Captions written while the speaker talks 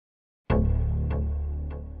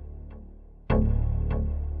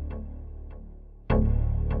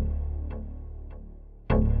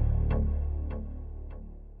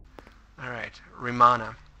Alright,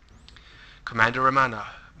 Rimana. Commander Rimana,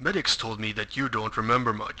 medics told me that you don't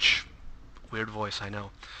remember much. Weird voice, I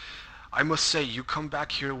know. I must say, you come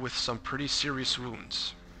back here with some pretty serious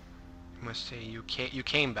wounds. I must say, you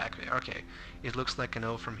came back. Okay, it looks like an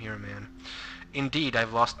O from here, man. Indeed,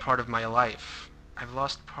 I've lost part of my life. I've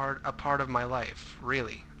lost a part of my life,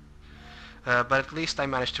 really. But at least I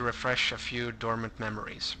managed to refresh a few dormant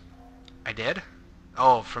memories. I did?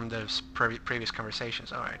 Oh, from those previous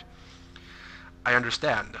conversations, alright. I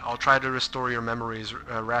understand. I'll try to restore your memories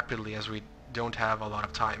rapidly as we don't have a lot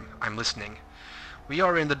of time. I'm listening. We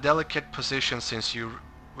are in a delicate position since you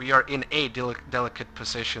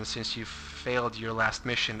failed your last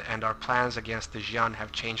mission, and our plans against the Jian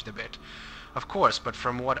have changed a bit. Of course, but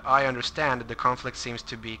from what I understand, the conflict seems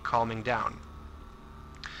to be calming down.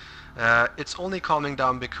 It's only calming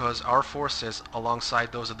down because our forces,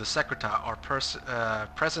 alongside those of the Secreta, are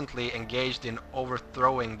presently engaged in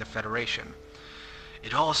overthrowing the Federation.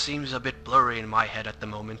 It all seems a bit blurry in my head at the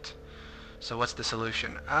moment. So what's the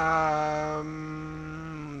solution?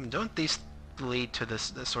 Don't these lead to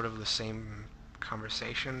this sort of the same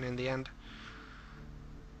conversation in the end?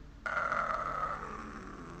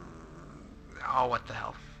 Oh, what the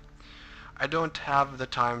hell. I don't have the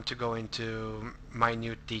time to go into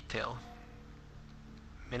minute detail.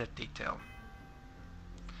 Minute detail.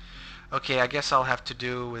 Okay, I guess I'll have to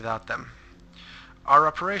do without them. Our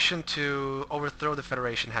operation to overthrow the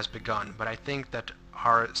Federation has begun, but I think that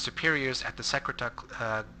our superiors at the Secreta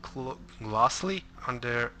grossly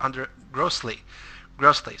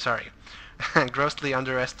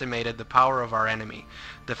underestimated the power of our enemy.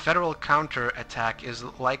 The Federal counterattack is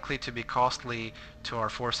likely to be costly to our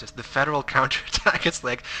forces. The Federal counterattack, it's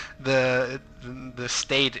like the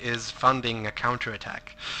state is funding a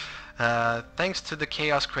counterattack. Thanks to the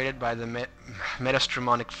chaos created by the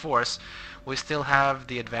Metastromonic force, we still have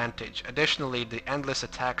the advantage. Additionally, the endless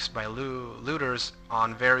attacks by looters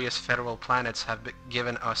on various federal planets have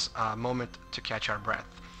given us a moment to catch our breath.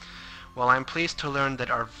 Well, I'm pleased to learn that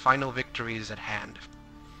our final victory is at hand.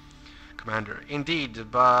 Commander, indeed,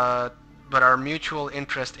 but our mutual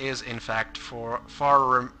interest is, in fact,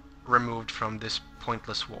 far removed from this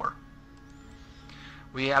pointless war.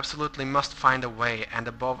 We absolutely must find a way, and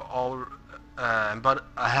above all,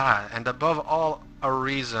 a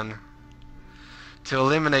reason to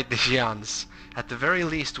eliminate the Xians. At the very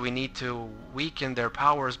least, we need to weaken their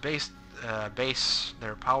power base,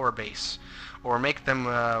 or make them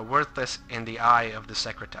worthless in the eye of the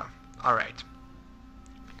Secreta. Alright.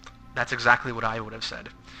 That's exactly what I would have said.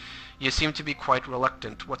 You seem to be quite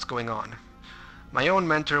reluctant. What's going on? My own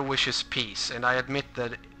mentor wishes peace, and I admit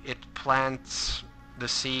that it plants the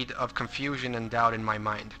seed of confusion and doubt in my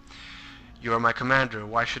mind. You are my commander.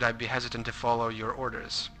 Why should I be hesitant to follow your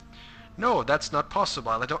orders? No, that's not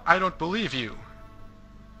possible. I don't believe you.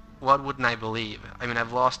 What wouldn't I believe? I mean,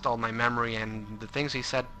 I've lost all my memory, and the things he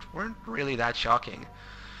said weren't really that shocking.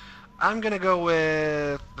 I'm gonna go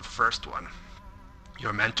with the first one.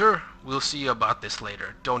 Your mentor? We'll see about this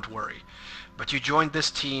later. Don't worry. But you joined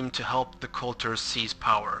this team to help the Coulters seize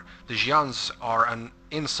power. The Xians are an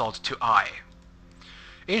insult to I.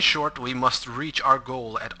 In short, we must reach our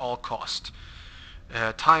goal at all cost.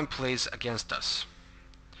 Time plays against us.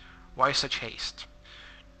 Why such haste?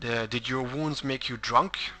 Did your wounds make you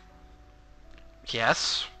drunk?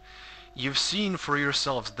 Yes. You've seen for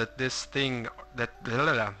yourselves that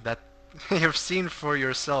you've seen for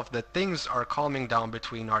yourself that things are calming down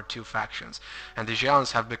between our two factions, and the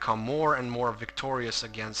Xians have become more and more victorious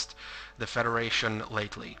against the Federation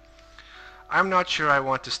lately. I'm not sure I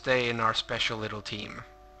want to stay in our special little team.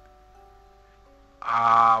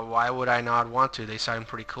 Why would I not want to? They sound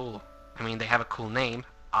pretty cool. I mean, they have a cool name.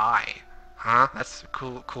 Huh? That's a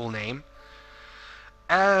cool name.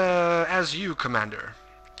 As you, Commander.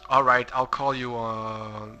 Alright, I'll call you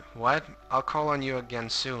on... What? I'll call on you again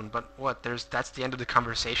soon. But what? That's the end of the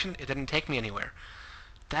conversation? It didn't take me anywhere.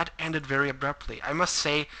 That ended very abruptly. I must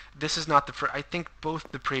say, this is not the... I think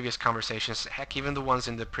both the previous conversations, heck, even the ones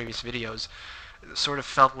in the previous videos, sort of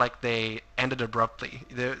felt like they ended abruptly.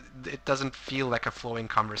 It doesn't feel like a flowing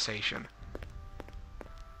conversation.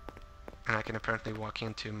 And I can apparently walk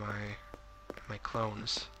into my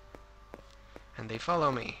clones. And they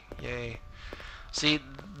follow me. Yay. See,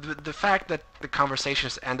 the fact that the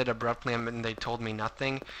conversations ended abruptly and they told me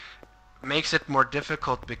nothing makes it more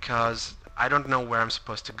difficult because I don't know where I'm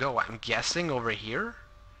supposed to go. I'm guessing over here?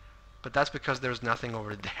 But that's because there's nothing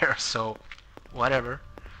over there, so whatever.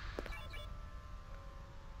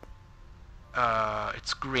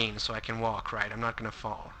 It's green, so I can walk, right? I'm not gonna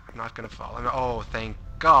fall. I'm not gonna fall. Oh, thank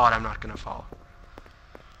God I'm not gonna fall.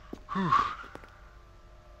 Whew.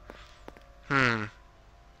 Hmm.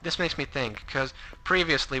 This makes me think, because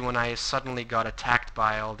previously when I suddenly got attacked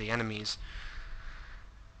by all the enemies,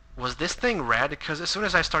 was this thing red? Because as soon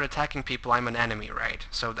as I start attacking people, I'm an enemy, right?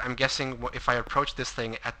 So I'm guessing if I approached this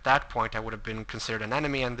thing at that point, I would have been considered an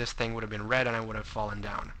enemy, and this thing would have been red, and I would have fallen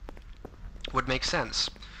down. Would make sense.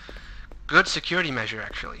 Good security measure,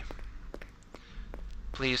 actually.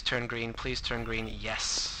 Please turn green, please turn green.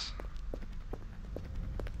 Yes.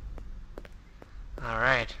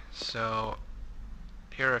 Alright, so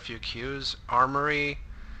here are a few cues. Armory,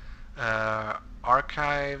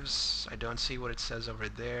 archives, I don't see what it says over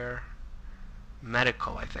there.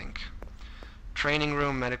 Medical, I think. Training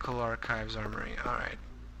room, medical, archives, armory. Alright.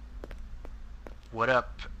 What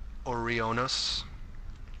up, Orionos?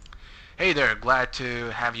 Hey there, glad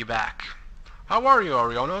to have you back. How are you,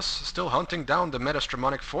 Orionos? Still hunting down the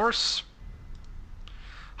metastromonic force?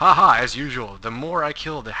 Haha, as usual, the more I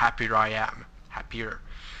kill, the happier I am. Happier.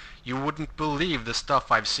 You wouldn't believe the stuff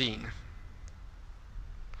I've seen.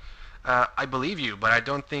 I believe you, but I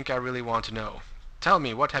don't think I really want to know. Tell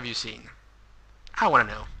me, what have you seen? I want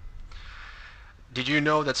to know. Did you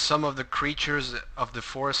know that some of the creatures of the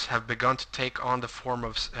force have begun to take on the form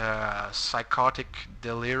of psychotic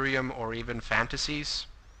delirium or even fantasies?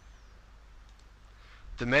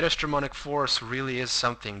 The metastromonic force really is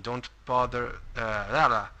something. Don't bother...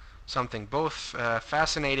 something both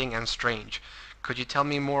fascinating and strange. Could you tell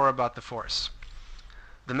me more about the force?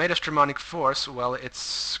 The metastromonic force, well,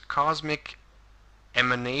 it's cosmic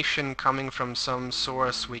emanation coming from some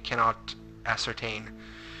source we cannot ascertain.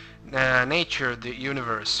 Nature, the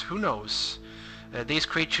universe, who knows? These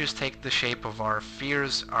creatures take the shape of our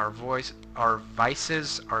fears, our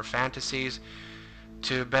vices, our fantasies,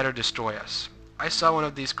 to better destroy us. I saw one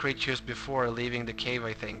of these creatures before leaving the cave,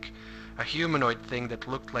 I think. A humanoid thing that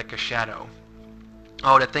looked like a shadow.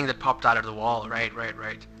 Oh, that thing that popped out of the wall, right.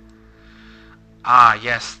 Ah,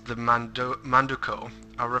 yes, the Manduko,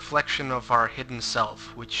 a reflection of our hidden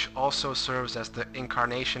self, which also serves as the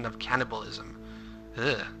incarnation of cannibalism.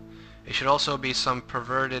 Ugh. It should also be some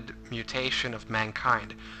perverted mutation of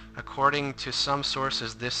mankind. According to some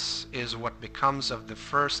sources, this is what became of the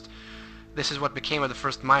first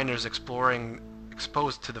miners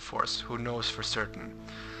exposed to the Force. Who knows for certain?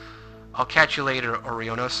 I'll catch you later,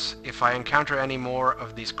 Orionos. If I encounter any more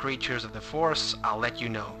of these creatures of the Force, I'll let you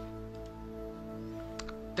know.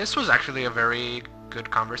 This was actually a very good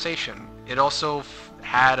conversation. It also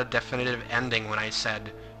had a definitive ending when I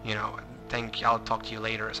said, you know, I'll talk to you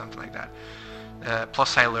later or something like that.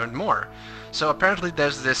 Plus I learned more. So apparently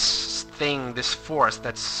there's this thing, this force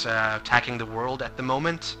that's attacking the world at the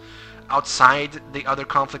moment, outside the other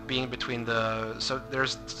conflict being between the... So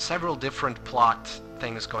there's several different plot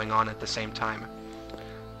things going on at the same time.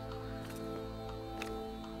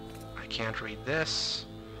 I can't read this.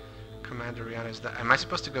 Commander Rihanna is that... Am I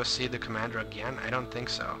supposed to go see the commander again? I don't think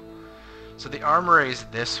so. So the armory is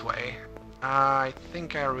this way. I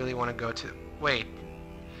think I really want to go to... Wait.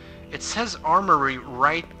 It says armory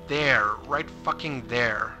right there. Right fucking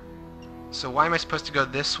there. So why am I supposed to go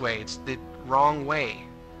this way? It's the wrong way.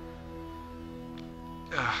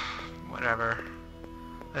 Ugh, whatever.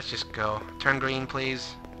 Let's just go. Turn green,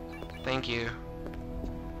 please. Thank you.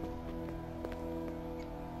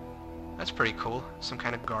 That's pretty cool. Some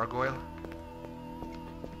kind of gargoyle.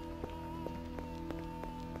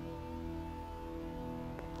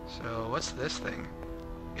 So, what's this thing?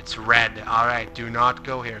 It's red. Alright, do not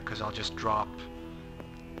go here, because I'll just drop.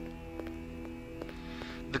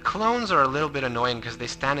 The clones are a little bit annoying, because they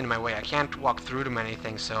stand in my way. I can't walk through them or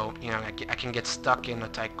anything, so, you know, I can get stuck in a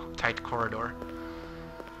tight corridor.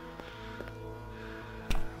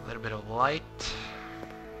 A little bit of light.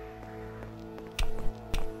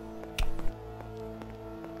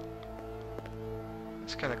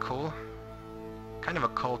 It's kind of cool. Kind of a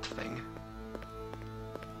cult thing.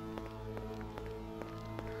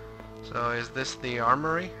 So is this the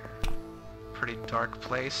armory? Pretty dark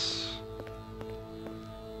place.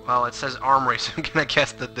 Well, it says armory, so I'm gonna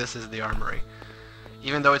guess that this is the armory.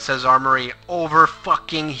 Even though it says armory over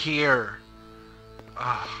fucking here.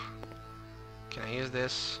 Ugh. Can I use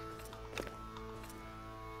this?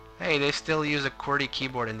 Hey, they still use a QWERTY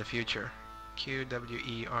keyboard in the future. Q, W,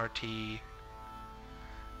 E, R, T.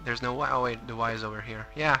 There's no Y. Oh wait, the Y is over here.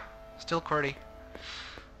 Yeah, still QWERTY.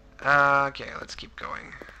 Okay, let's keep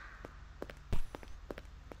going.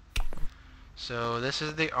 So this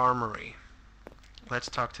is the armory. Let's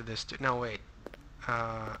talk to this dude. No, wait.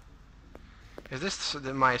 Is this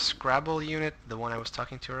my Scrabble unit, the one I was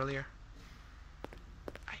talking to earlier?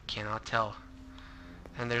 I cannot tell.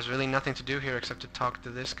 And there's really nothing to do here except to talk to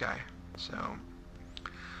this guy. So,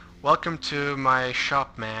 welcome to my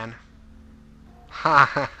shop, man.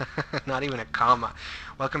 Ha! Not even a comma.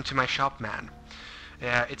 Welcome to my shop, man.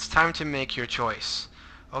 It's time to make your choice.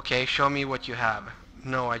 Okay, show me what you have.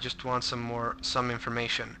 No, I just want some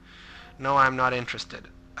information. No, I'm not interested.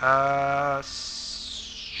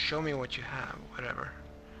 Show me what you have. Whatever.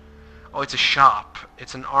 Oh, it's a shop.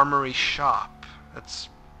 It's an armory shop. That's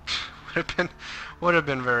would have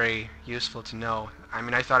been very useful to know. I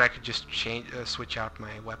mean, I thought I could just switch out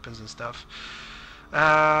my weapons and stuff.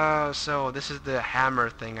 So this is the hammer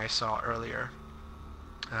thing I saw earlier.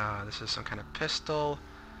 This is some kind of pistol.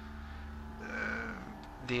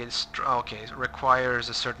 Okay, it requires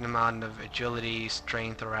a certain amount of agility,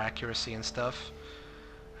 strength, or accuracy and stuff.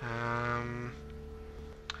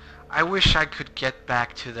 I wish I could get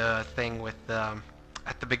back to the thing with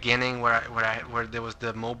at the beginning where there was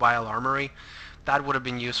the mobile armory. That would have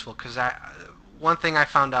been useful because one thing I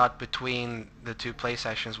found out between the two play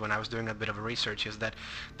sessions when I was doing a bit of a research is that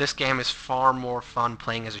this game is far more fun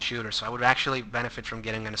playing as a shooter. So I would actually benefit from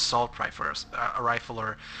getting an assault rifle, or a rifle,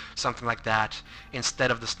 or something like that instead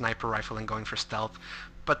of the sniper rifle and going for stealth.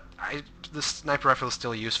 But the sniper rifle is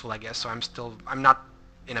still useful, I guess. So I'm not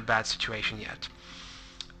in a bad situation yet.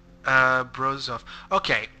 Brozov.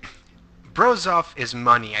 Okay, Brozov is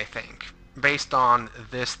money, I think, based on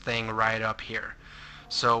this thing right up here.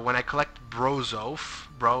 So when I collect Brozones,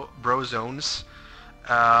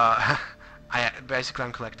 I'm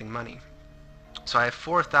collecting money. So I have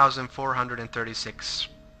 4,436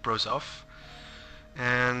 Brozov,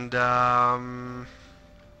 and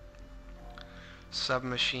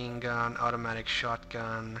submachine gun, automatic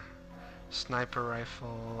shotgun, sniper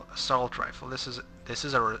rifle, assault rifle. This is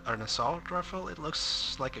an assault rifle. It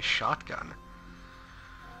looks like a shotgun.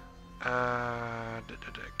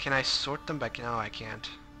 Can I sort them back? No, I can't.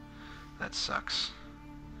 That sucks.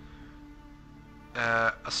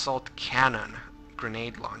 Assault cannon,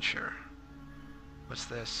 grenade launcher. What's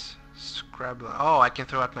this? Scrabble. Oh, I can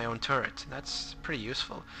throw out my own turret. That's pretty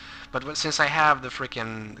useful. But since I have the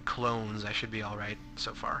freaking clones, I should be alright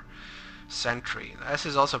so far. Sentry. This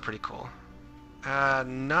is also pretty cool.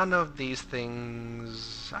 None of these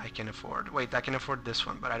things I can afford. Wait, I can afford this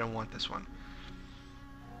one, but I don't want this one.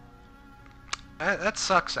 That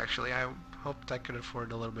sucks, actually. I hoped I could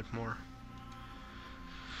afford a little bit more.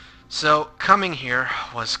 So, coming here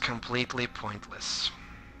was completely pointless.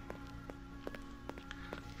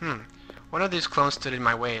 One of these clones stood in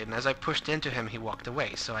my way, and as I pushed into him, he walked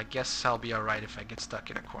away, so I guess I'll be alright if I get stuck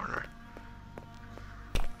in a corner.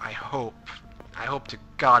 I hope. I hope to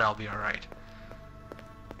God I'll be alright.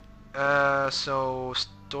 So,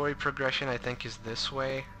 story progression I think is this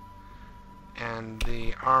way. And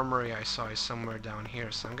the armory I saw is somewhere down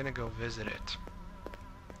here, so I'm gonna go visit it.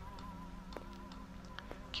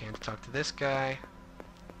 Can't talk to this guy.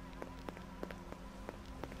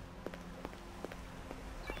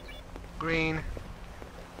 Green.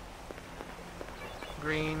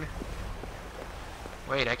 Green.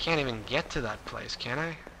 Wait, I can't even get to that place, can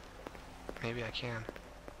I? Maybe I can.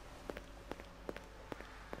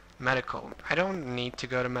 Medical. I don't need to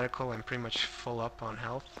go to medical, I'm pretty much full up on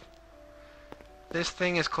health. This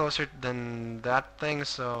thing is closer than that thing,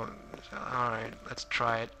 so alright, let's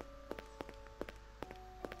try it.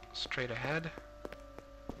 Straight ahead.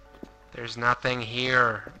 There's nothing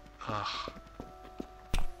here. Ugh.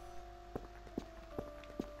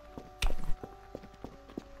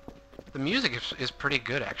 The music is pretty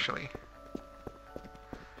good, actually.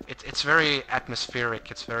 It's very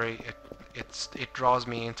atmospheric. It draws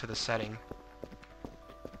me into the setting.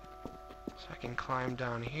 So I can climb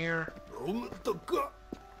down here. Where's the...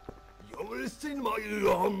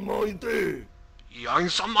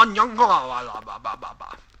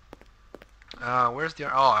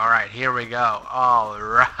 Oh, alright, here we go.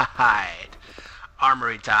 Alright.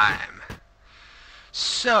 Armory time.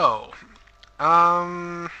 So,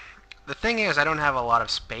 the thing is, I don't have a lot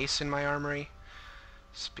of space in my armory.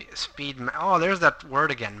 Oh, there's that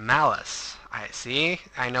word again, malice. I see.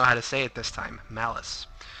 I know how to say it this time. Malice.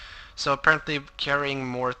 So apparently carrying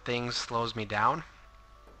more things slows me down.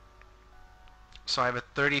 So I have a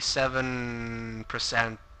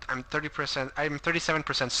 37%. I'm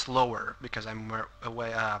 37% slower because I'm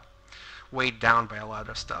weighed down by a lot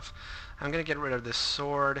of stuff. I'm gonna get rid of this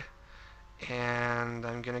sword, and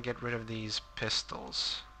I'm gonna get rid of these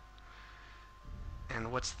pistols.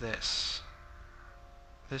 And what's this?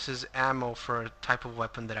 This is ammo for a type of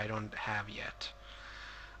weapon that I don't have yet.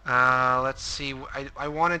 Let's see. I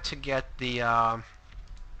wanted to get the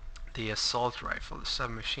assault rifle, the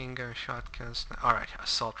submachine gun, shotguns. All right,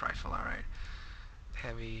 assault rifle. All right.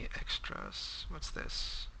 Heavy extras. What's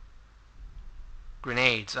this?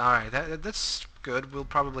 Grenades. Alright, that's good. We'll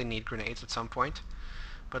probably need grenades at some point.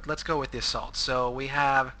 But let's go with the assault. So we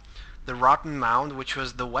have the Rotten Mound, which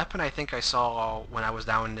was the weapon I think I saw when I was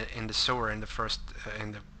down in the sewer in the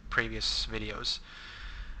previous videos.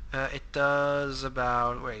 It does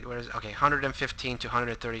about, wait, what is it? Okay, 115 to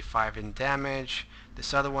 135 in damage.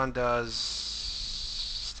 This other one does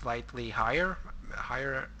slightly higher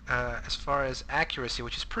as far as accuracy,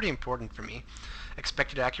 which is pretty important for me.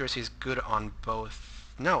 Expected accuracy is good on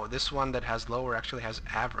both. No, this one that has lower actually has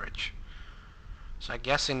average. So I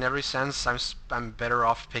guess in every sense I'm better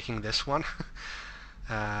off picking this one.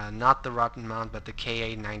 Not the Rotten Mount, but the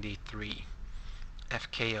KA-93.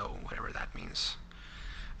 FKO, whatever that means.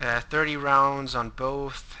 30 rounds on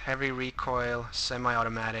both, heavy recoil,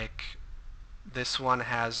 semi-automatic. This one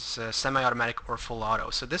has semi-automatic or full auto.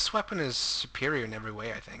 So this weapon is superior in every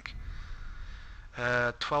way, I think.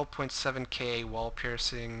 12.7 Ka wall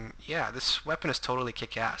piercing. Yeah, this weapon is totally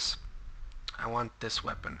kick-ass. I want this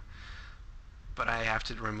weapon. But I have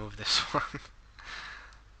to remove this one.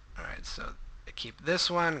 Alright, so I keep this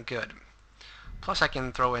one. Good. Plus I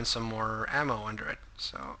can throw in some more ammo under it.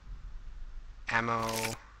 So, ammo...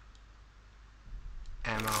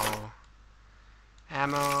 ammo,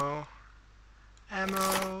 ammo,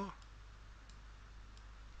 ammo,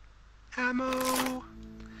 ammo.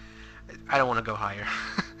 I don't want to go higher.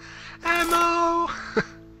 Ammo!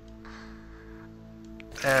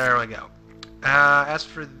 There we go. As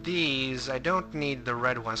for these, I don't need the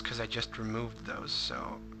red ones because I just removed those,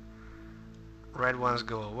 so red ones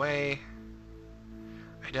go away.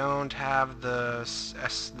 I don't have the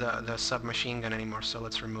submachine gun anymore, so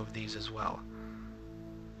let's remove these as well.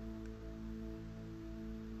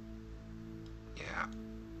 Yeah.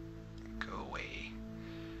 Go away.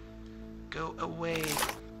 Go away.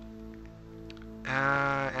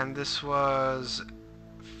 And this was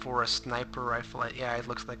for a sniper rifle. Yeah, it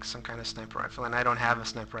looks like some kind of sniper rifle, and I don't have a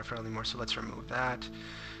sniper rifle anymore, so let's remove that.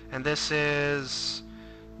 And this is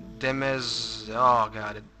Demezador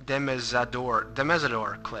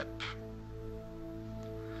clip.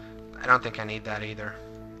 I don't think I need that either.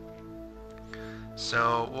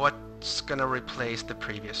 So what's gonna replace the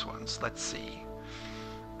previous ones? Let's see.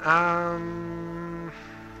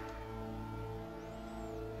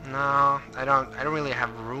 No, I don't really have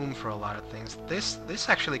room for a lot of things. This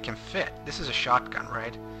actually can fit. This is a shotgun,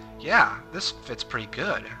 right? Yeah, this fits pretty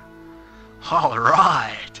good. All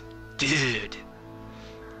right, dude.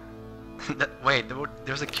 Wait,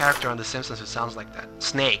 there's a character on The Simpsons who sounds like that.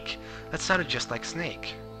 Snake. That sounded just like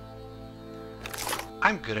Snake.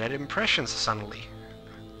 I'm good at impressions suddenly.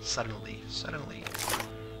 Suddenly.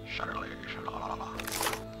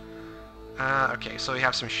 Okay, so we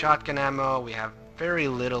have some shotgun ammo. We have very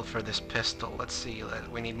little for this pistol. Let's see.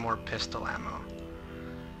 We need more pistol ammo.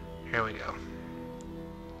 Here we go.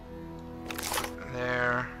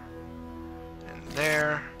 There. And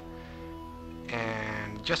there.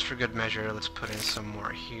 And just for good measure, let's put in some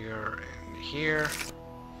more here and here.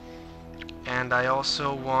 And I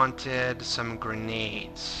also wanted some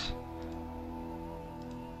grenades.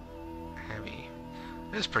 Heavy.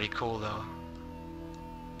 This is pretty cool though.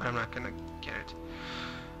 But I'm not gonna get it.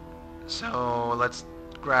 So let's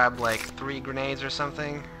grab like 3 grenades or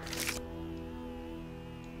something.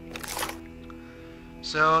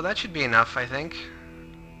 So that should be enough, I think.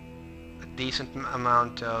 A decent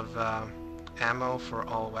amount of ammo for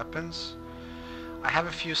all weapons. I have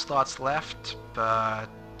a few slots left, but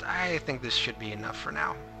I think this should be enough for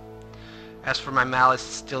now. As for my malice,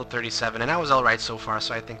 it's still 37, and I was alright so far,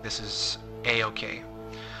 so I think this is a-okay.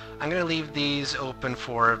 I'm gonna leave these open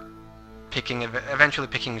for eventually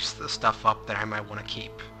picking stuff up that I might want to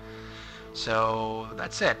keep. So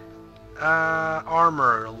that's it.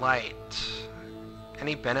 Armor, light.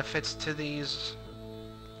 Any benefits to these?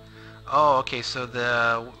 Oh, okay, so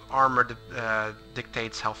the armor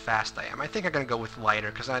dictates how fast I am. I think I'm gonna go with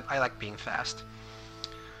lighter, because I like being fast.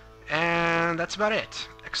 And that's about it,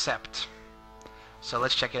 except. So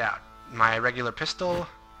let's check it out. My regular pistol,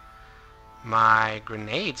 my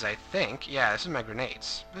grenades, I think. Yeah, this is my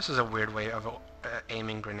grenades. This is a weird way of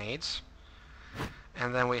aiming grenades.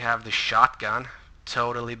 And then we have the shotgun,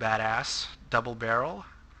 totally badass, double barrel.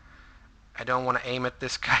 I don't want to aim at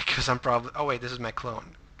this guy because I'm probably... Oh wait, this is my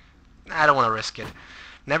clone. I don't want to risk it.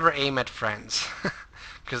 Never aim at friends,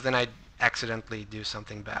 because then I accidentally do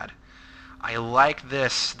something bad. I like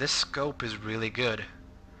this. This scope is really good.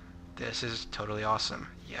 This is totally awesome.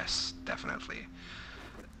 Yes, definitely.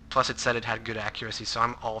 Plus it said it had good accuracy, so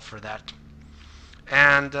I'm all for that.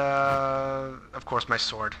 And, of course, my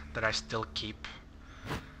sword that I still keep.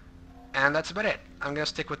 And that's about it. I'm gonna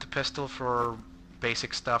stick with the pistol for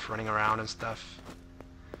basic stuff, running around and stuff.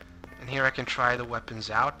 And here I can try the weapons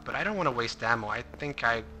out, but I don't want to waste ammo. I think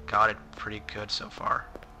I got it pretty good so far.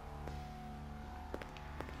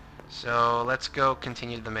 So let's go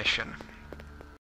continue the mission.